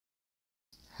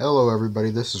Hello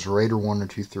everybody, this is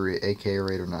Raider1223 aka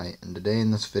Raider Knight, and today in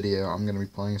this video I'm going to be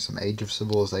playing some Age of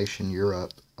Civilization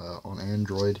Europe on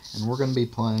Android, and we're going to be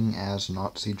playing as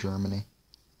Nazi Germany.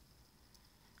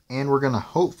 And we're going to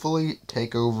hopefully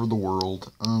take over the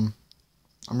world. I'm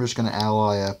just going to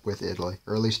ally up with Italy,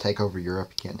 or at least take over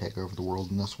Europe. You can't take over the world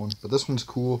in this one, but this one's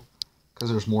cool because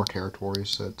there's more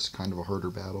territories, so it's kind of a harder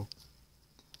battle.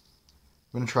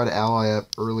 I'm going to try to ally up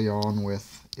early on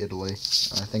with Italy.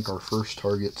 I think our first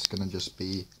target's going to just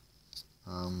be,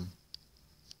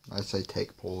 I'd say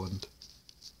take Poland.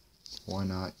 Why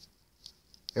not?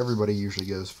 Everybody usually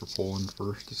goes for Poland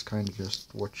first. It's kind of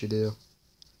just what you do.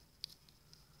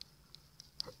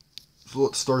 So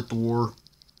let's start the war.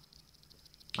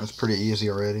 That's pretty easy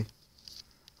already.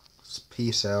 Let's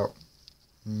peace out.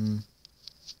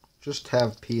 Just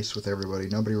have peace with everybody.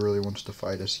 Nobody really wants to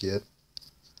fight us yet.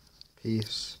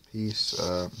 Peace, peace.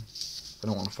 I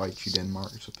don't want to fight you,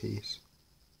 Denmark. It's a peace.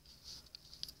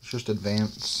 Let's just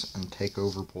advance and take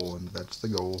over Poland. That's the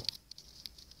goal.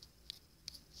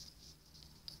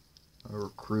 I'll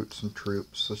recruit some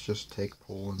troops. Let's just take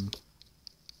Poland.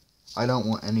 I don't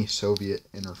want any Soviet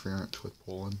interference with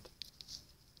Poland.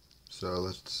 So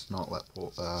let's not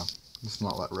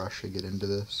let Russia get into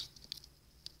this.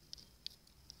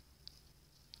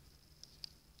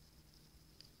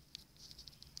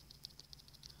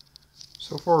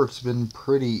 So far it's been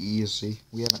pretty easy.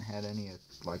 We haven't had any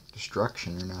like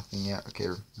destruction or nothing yet. Okay,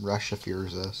 Russia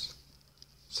fears us.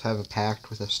 Let's have a pact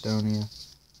with Estonia.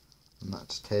 And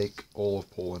let's take all of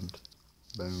Poland.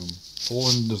 Boom.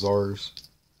 Poland is ours.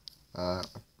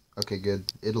 Okay, good.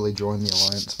 Italy joined the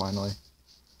alliance finally.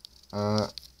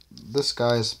 This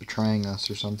guy's betraying us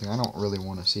or something. I don't really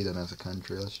want to see them as a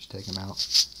country. Let's just take them out.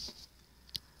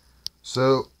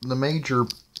 So, the major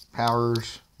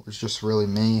powers was just really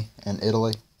me and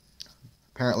Italy.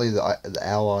 Apparently the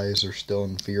allies are still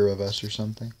in fear of us or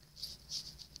something.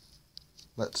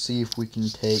 Let's see if we can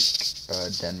take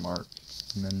Denmark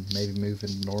and then maybe move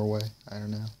into Norway. I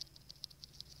don't know.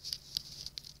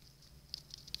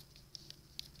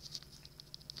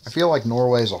 I feel like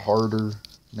Norway is a harder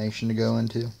nation to go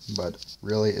into, but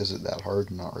really, is it that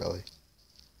hard? Not really.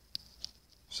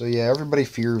 So yeah, everybody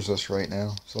fears us right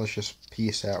now, so let's just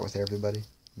peace out with everybody.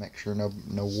 Make sure no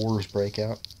wars break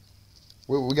out.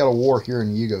 We got a war here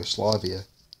in Yugoslavia.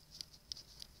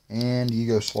 And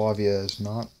Yugoslavia is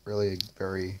not really a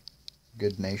very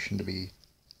good nation to be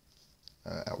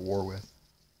at war with.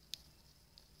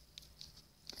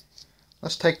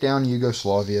 Let's take down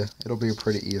Yugoslavia. It'll be a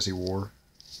pretty easy war.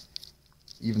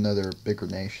 Even though they're a bigger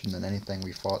nation than anything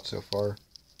we fought so far.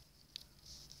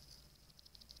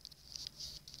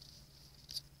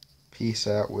 Peace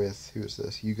out with, who is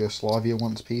this? Yugoslavia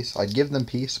wants peace. I'd give them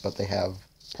peace, but they have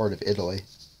part of Italy.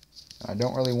 I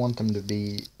don't really want them to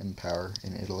be in power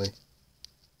in Italy.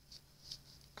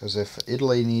 Because if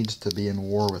Italy needs to be in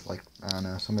war with, like, I don't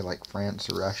know, somebody like France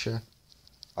or Russia,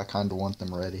 I kind of want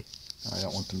them ready. I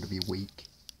don't want them to be weak.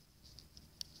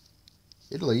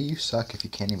 Italy, you suck if you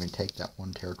can't even take that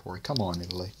one territory. Come on,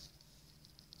 Italy.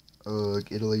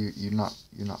 Italy, you're not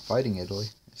fighting Italy.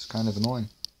 It's kind of annoying.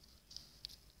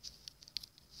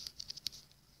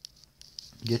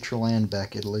 Get your land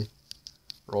back, Italy,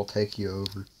 or I'll take you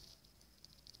over.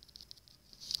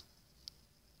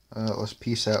 Let's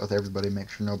peace out with everybody, make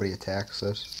sure nobody attacks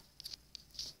us.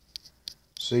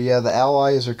 So yeah, the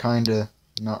allies are kind of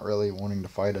not really wanting to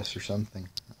fight us or something.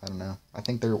 I don't know. I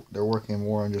think they're working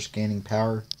more on just gaining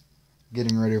power,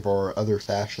 getting rid of our other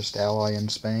fascist ally in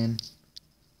Spain.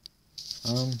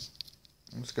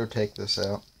 Let's go take this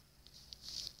out.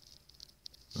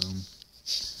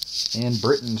 And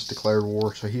Britain's declared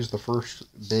war, so he's the first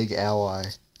big ally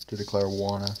to declare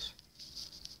war on us.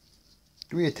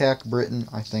 Do we attack Britain?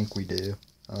 I think we do.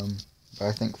 But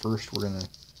I think first we're going to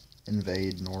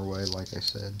invade Norway, like I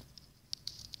said.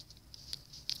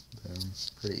 Boom.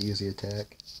 Pretty easy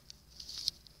attack.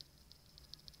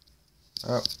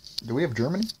 Oh, do we have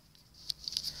Germany?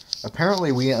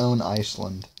 Apparently we own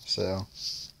Iceland, so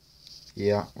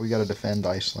yeah, we got to defend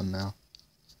Iceland now.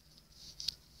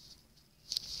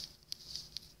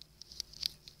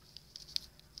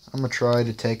 I'm going to try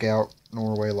to take out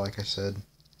Norway, like I said.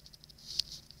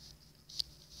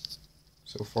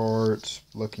 So far, it's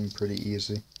looking pretty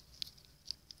easy.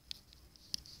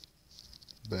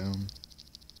 Boom.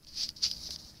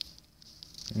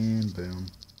 And boom.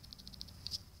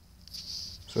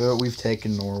 So we've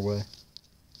taken Norway.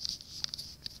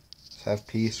 Let's have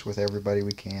peace with everybody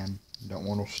we can. Don't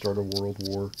want to start a world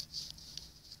war.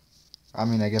 I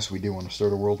mean, I guess we do want to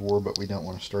start a world war, but we don't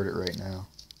want to start it right now.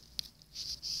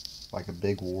 Like a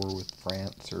big war with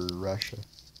France or Russia.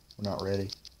 We're not ready.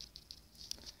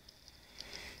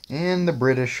 And the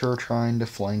British are trying to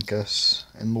flank us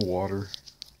in the water.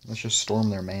 Let's just storm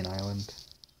their main island.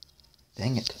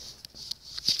 Dang it.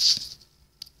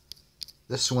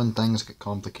 This is when things get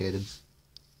complicated.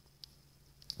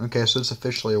 Okay, so it's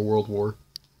officially a world war.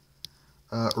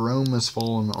 Rome has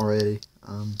fallen already.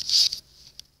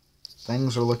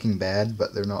 Things are looking bad,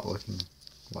 but they're not looking,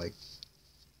 like,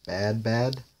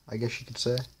 bad, I guess you could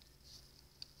say.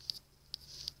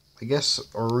 I guess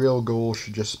our real goal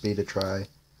should just be to try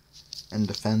and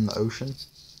defend the ocean.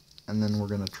 And then we're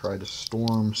going to try to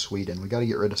storm Sweden. We got to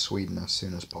get rid of Sweden as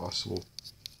soon as possible.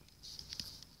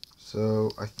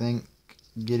 So, I think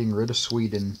getting rid of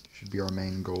Sweden should be our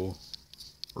main goal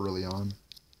early on.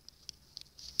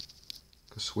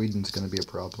 Because Sweden's going to be a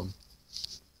problem.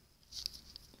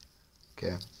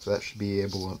 Okay, so that should be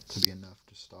able to be enough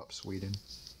to stop Sweden.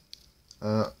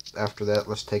 After that,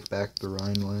 let's take back the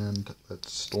Rhineland.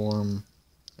 Let's storm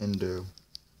into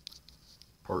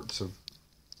parts of,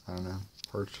 I don't know,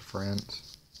 parts of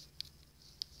France.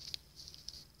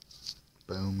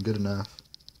 Boom, good enough.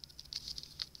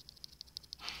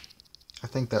 I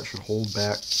think that should hold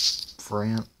back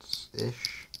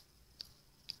France-ish.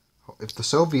 If the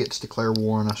Soviets declare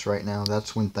war on us right now,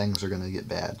 that's when things are going to get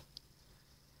bad.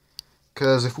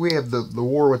 Because if we have the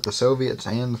war with the Soviets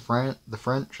and the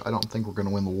French, I don't think we're going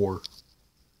to win the war.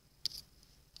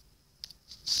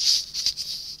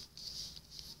 Let's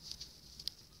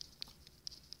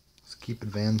keep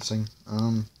advancing.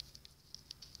 I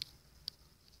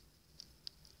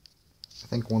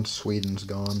think once Sweden's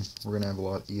gone, we're going to have a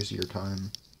lot easier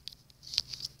time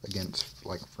against,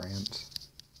 like, France.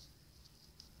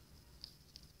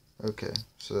 Okay,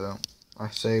 so I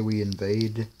say we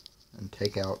invade and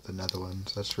take out the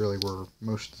Netherlands. That's really where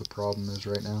most of the problem is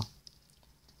right now.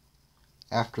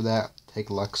 After that, take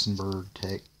Luxembourg,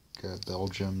 take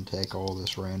Belgium, take all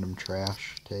this random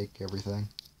trash, take everything.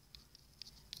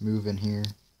 Move in here.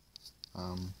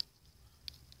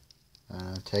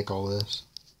 Take all this.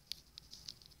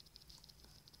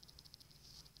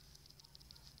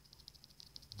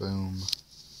 Boom.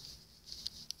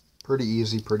 Pretty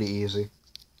easy, pretty easy.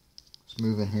 Let's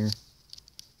move in here.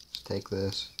 Let's take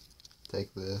this.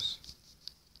 Take this.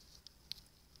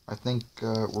 I think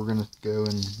we're going to go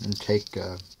and take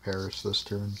Paris this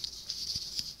turn.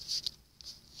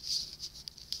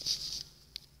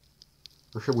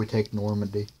 Or should we take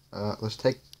Normandy? Let's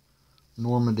take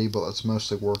Normandy, but let's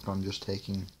mostly work on just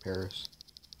taking Paris.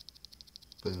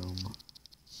 Boom.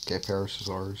 Okay, Paris is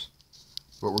ours.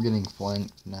 But we're getting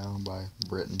flanked now by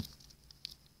Britain.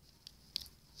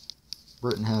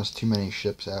 Britain has too many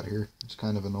ships out here. It's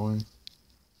kind of annoying.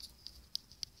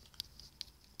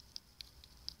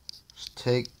 Let's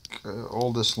take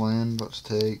all this land. Let's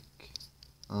take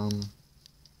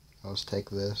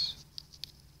this.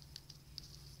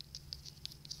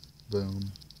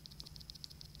 Boom.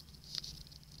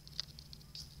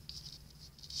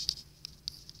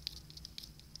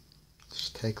 Let's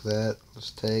take that.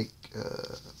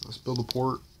 Let's build a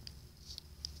port.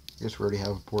 I guess we already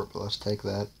have a port, but let's take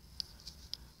that.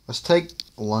 Let's take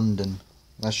London.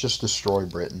 Let's just destroy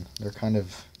Britain. They're kind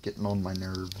of getting on my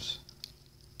nerves.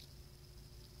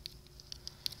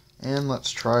 And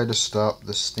let's try to stop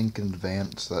the stinking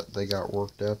advance that they got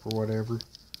worked up or whatever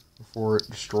before it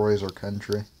destroys our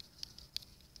country.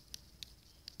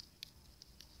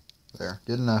 There.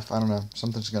 Good enough. I don't know.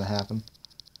 Something's going to happen.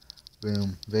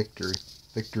 Boom. Victory.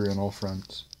 Victory on all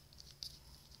fronts.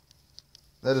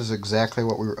 That is exactly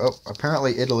what we were... Oh,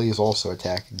 apparently Italy is also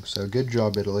attacking. So good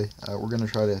job, Italy. We're going to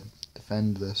try to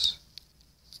defend this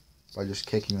by just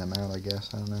kicking them out, I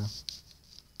guess. I don't know.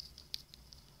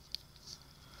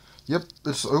 Yep,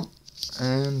 this... Oh,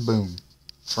 and boom.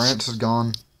 France is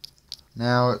gone.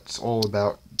 Now it's all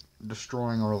about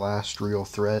destroying our last real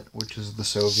threat, which is the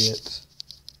Soviets.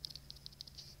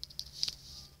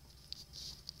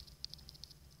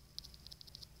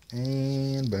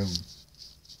 And boom.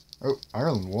 Oh,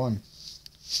 Ireland won.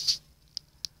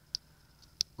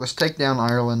 Let's take down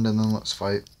Ireland and then let's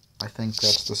fight. I think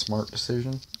that's the smart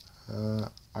decision.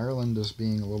 Ireland is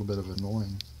being a little bit of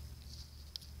annoying.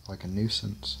 Like a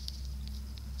nuisance.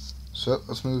 So,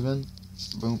 let's move in.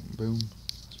 Boom, boom.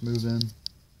 Let's move in.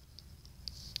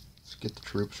 Let's get the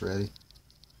troops ready.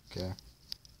 Okay.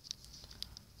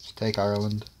 Let's take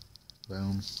Ireland.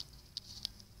 Boom.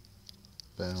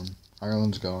 Boom.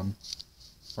 Ireland's gone.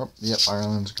 Oh, yep,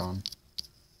 Ireland's gone.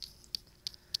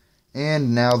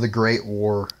 And now the Great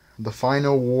War. The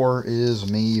final war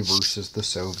is me versus the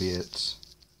Soviets.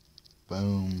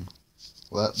 Boom.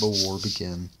 Let the war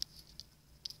begin.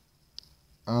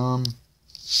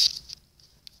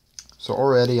 So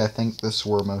already I think this is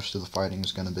where most of the fighting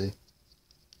is going to be.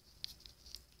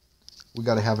 we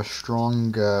got to have a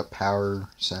strong power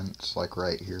sense, like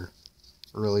right here,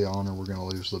 early on, or we're going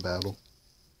to lose the battle.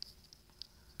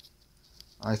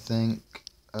 I think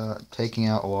taking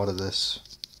out a lot of this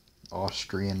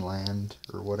Austrian land,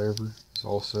 or whatever, is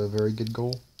also a very good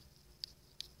goal.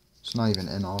 It's not even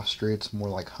in Austria, it's more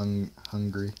like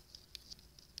Hungary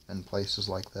and places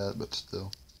like that, but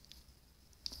still.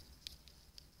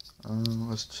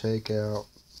 Let's take out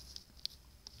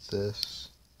this.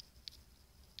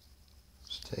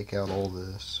 Let's take out all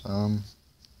this.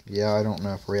 Yeah, I don't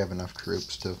know if we have enough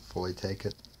troops to fully take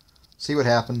it. See what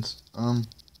happens.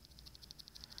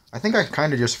 I think I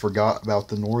kind of just forgot about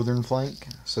the northern flank,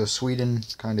 so Sweden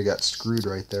kind of got screwed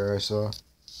right there, I saw.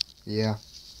 Yeah.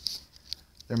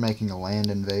 They're making a land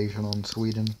invasion on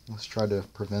Sweden. Let's try to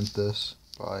prevent this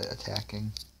by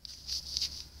attacking.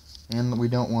 And we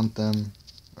don't want them...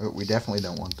 we definitely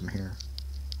don't want them here.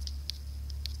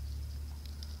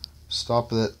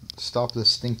 Stop this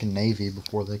stinking navy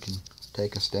before they can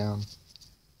take us down.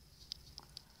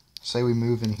 Say we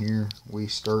move in here, we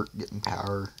start getting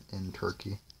power in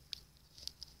Turkey.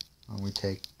 And we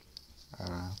take, I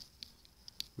don't know,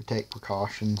 we take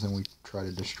precautions and we try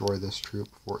to destroy this troop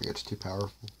before it gets too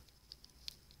powerful.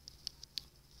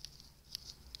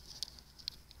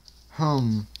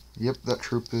 Yep, that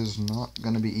troop is not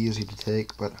going to be easy to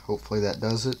take, but hopefully that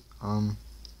does it. Okay,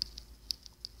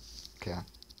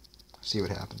 see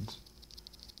what happens.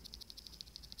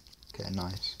 Okay,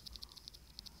 nice.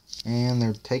 And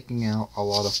they're taking out a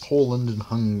lot of Poland and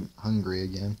Hungary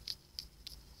again.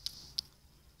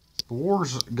 The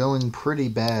war's going pretty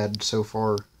bad so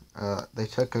far. They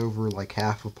took over like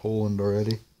half of Poland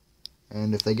already,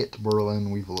 and if they get to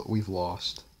Berlin, we've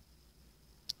lost.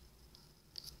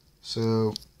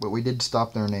 So, but we did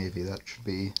stop their navy. That should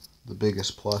be the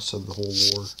biggest plus of the whole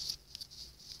war.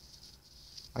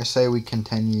 I say we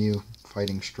continue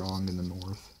fighting strong in the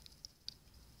north.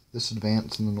 This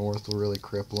advance in the north will really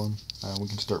cripple them. We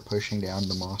can start pushing down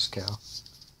to Moscow,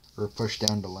 or push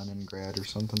down to Leningrad or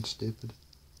something stupid.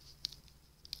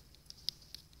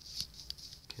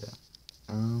 Okay.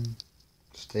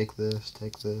 Just take this,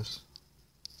 take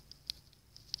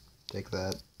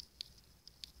that.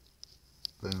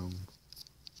 Boom.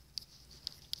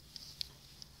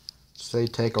 Say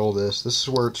take all this. This is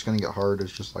where it's going to get hard,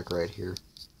 is just like right here.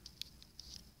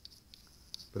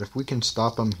 But if we can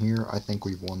stop them here, I think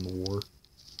we've won the war.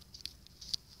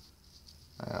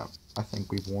 I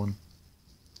think we've won.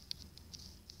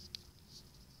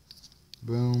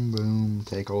 Boom, boom.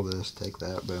 Take all this, take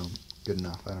that, boom. Good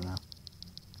enough, I don't know.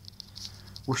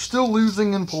 We're still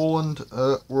losing in Poland.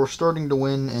 We're starting to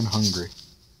win in Hungary.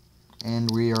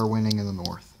 And we are winning in the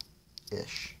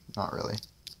north-ish. Not really.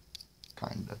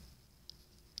 Kinda.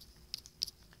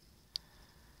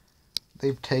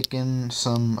 They've taken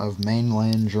some of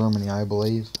mainland Germany, I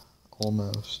believe.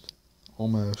 Almost.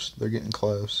 Almost. They're getting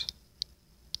close.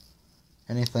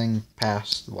 Anything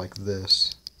past like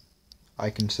this, I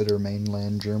consider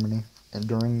mainland Germany and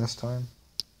during this time.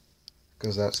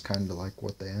 Because that's kind of like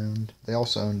what they owned. They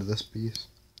also owned this piece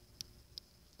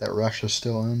that Russia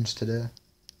still owns today.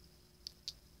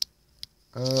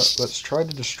 Let's try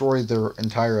to destroy their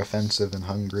entire offensive in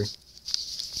Hungary.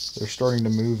 They're starting to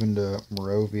move into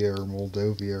Moravia or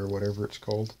Moldavia or whatever it's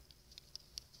called.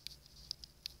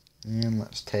 And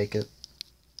let's take it.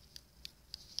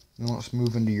 And let's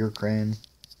move into Ukraine.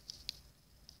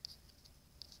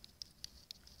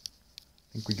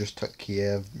 I think we just took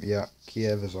Kiev. Yeah,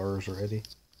 Kiev is ours already.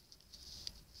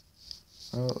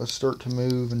 Let's start to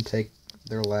move and take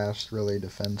their last really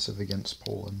defensive against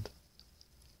Poland.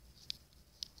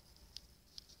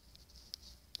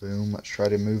 Boom, let's try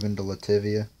to move into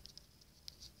Latvia.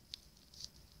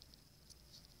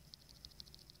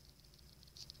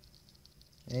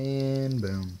 And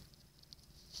boom.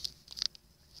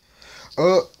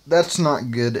 Oh, that's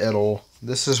not good at all.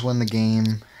 This is when the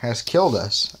game has killed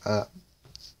us.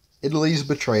 Italy's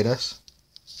betrayed us.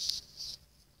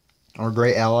 Our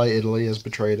great ally Italy has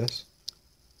betrayed us.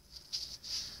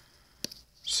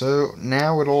 So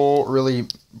now it all really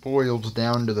boils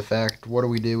down to the fact, what do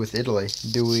we do with Italy?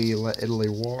 Do we let Italy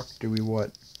walk? Do we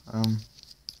what?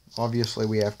 Obviously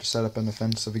we have to set up an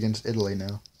offensive against Italy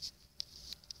now.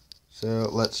 So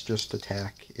let's just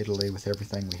attack Italy with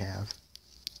everything we have.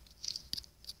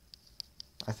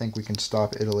 I think we can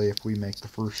stop Italy if we make the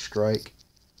first strike.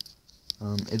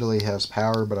 Italy has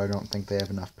power, but I don't think they have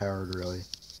enough power to really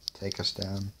take us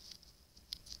down.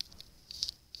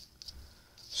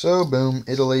 So, boom,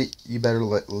 Italy, you better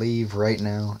leave right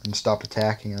now and stop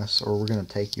attacking us, or we're going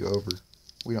to take you over.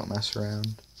 We don't mess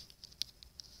around.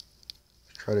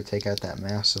 Try to take out that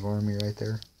massive army right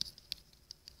there.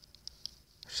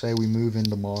 There's say we move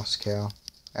into Moscow.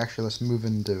 Actually, let's move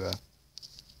into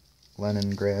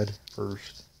Leningrad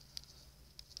first.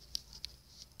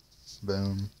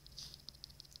 Boom.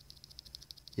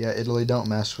 Yeah, Italy, don't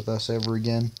mess with us ever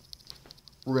again.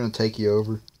 We're going to take you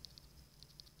over.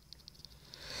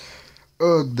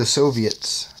 Ugh, the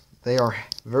Soviets. They are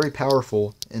very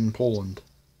powerful in Poland.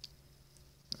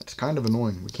 It's kind of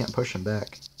annoying. We can't push them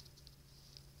back.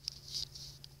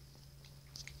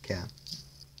 Okay.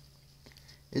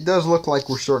 It does look like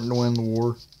we're starting to win the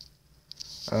war.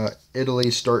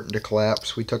 Italy's starting to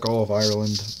collapse. We took all of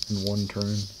Ireland in one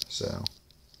turn, so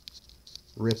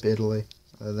rip Italy.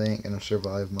 They ain't going to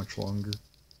survive much longer.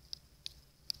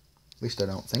 At least I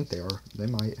don't think they are. They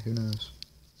might. Who knows?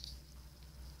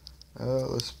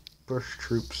 Let's push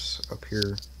troops up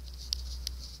here.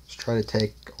 Let's try to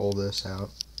take all this out.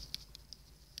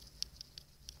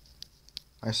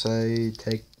 I say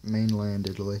take mainland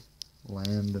Italy.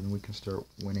 Land, and we can start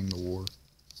winning the war.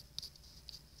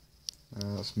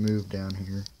 Let's move down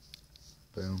here.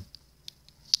 Boom.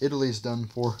 Italy's done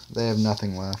for. They have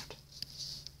nothing left.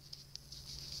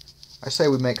 I say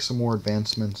we make some more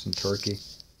advancements in Turkey.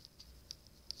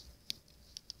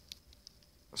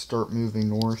 Start moving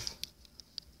north.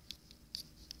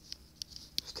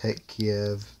 Let's take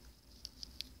Kiev.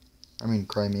 I mean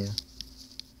Crimea.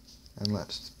 And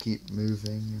let's keep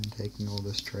moving and taking all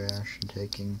this trash and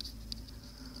taking...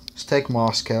 Let's take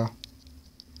Moscow.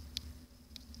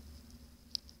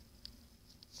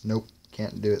 Nope,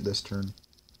 can't do it this turn.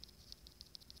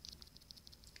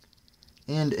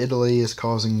 And Italy is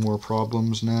causing more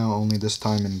problems now, only this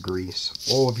time in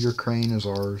Greece. All of Ukraine is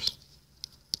ours.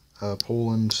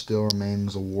 Poland still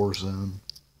remains a war zone.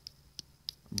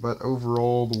 But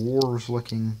overall, the war is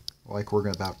looking like we're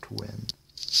about to win.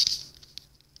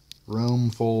 Rome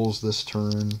falls this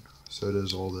turn, so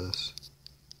does all this.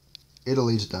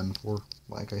 Italy's done for,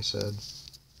 like I said.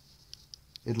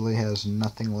 Italy has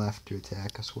nothing left to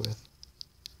attack us with.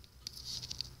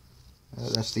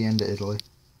 That's the end of Italy.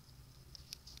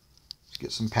 Let's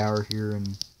get some power here in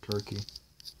Turkey.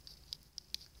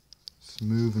 Let's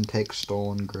move and take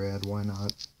Stalingrad, why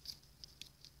not?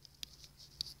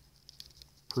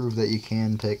 Prove that you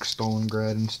can take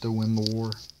Stalingrad and still win the war.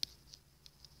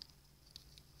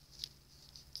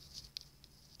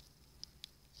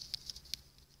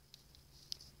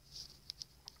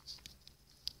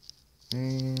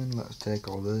 And let's take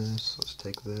all this. Let's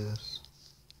take this.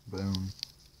 Boom.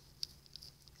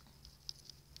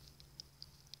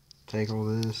 Take all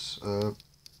this up.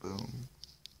 Boom.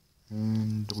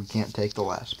 And we can't take the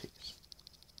last piece.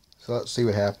 So let's see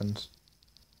what happens.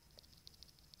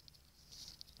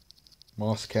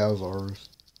 Moscow's ours.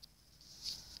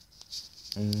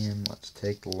 And let's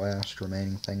take the last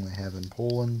remaining thing they have in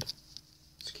Poland.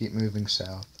 Let's keep moving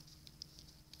south.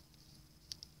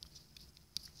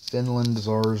 Finland is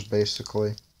ours,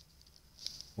 basically.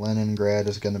 Leningrad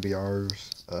is going to be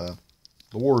ours. The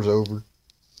war's over.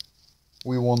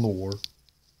 We won the war.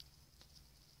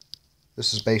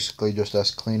 This is basically just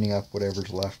us cleaning up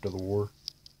whatever's left of the war.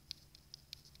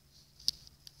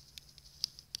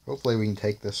 Hopefully we can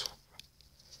take this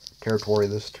territory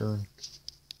this turn.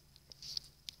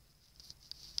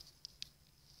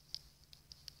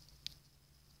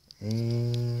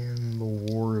 And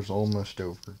the war is almost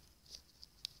over.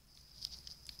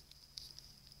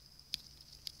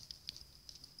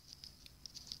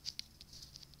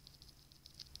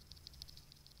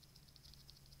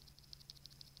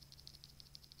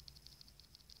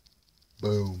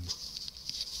 Boom.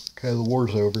 Okay, the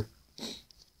war's over. It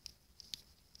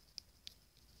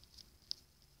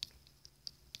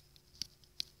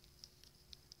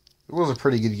was a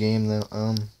pretty good game though.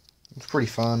 It was pretty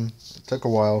fun. It took a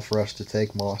while for us to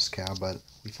take Moscow, but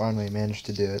we finally managed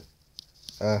to do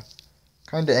it.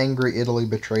 Kinda angry Italy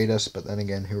betrayed us, but then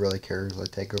again, who really cares? They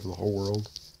take over the whole world.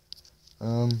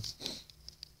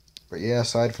 But yeah,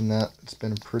 aside from that, it's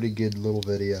been a pretty good little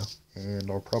video.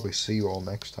 And I'll probably see you all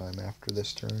next time after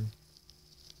this turn.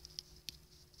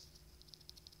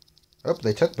 Oh,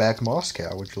 they took back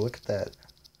Moscow. Would you look at that?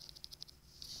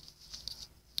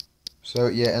 So,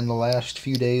 yeah, in the last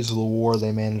few days of the war,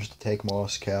 they managed to take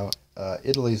Moscow.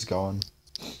 Italy's gone.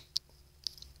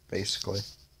 Basically.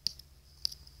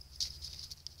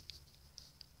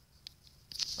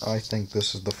 I think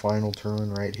this is the final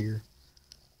turn right here.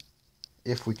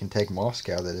 If we can take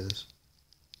Moscow, that is.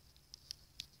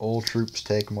 All troops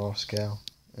take Moscow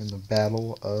in the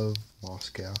Battle of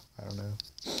Moscow. I don't know.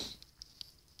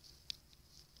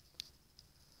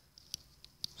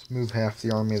 Let's move half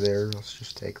the army there. Let's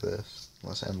just take this.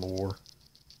 Let's end the war.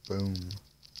 Boom.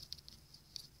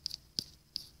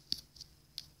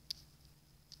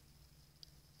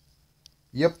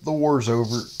 Yep, the war's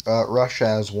over. Russia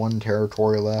has one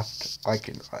territory left.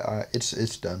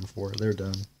 It's done for. They're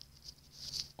done.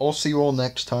 I'll see you all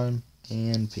next time,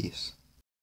 and peace.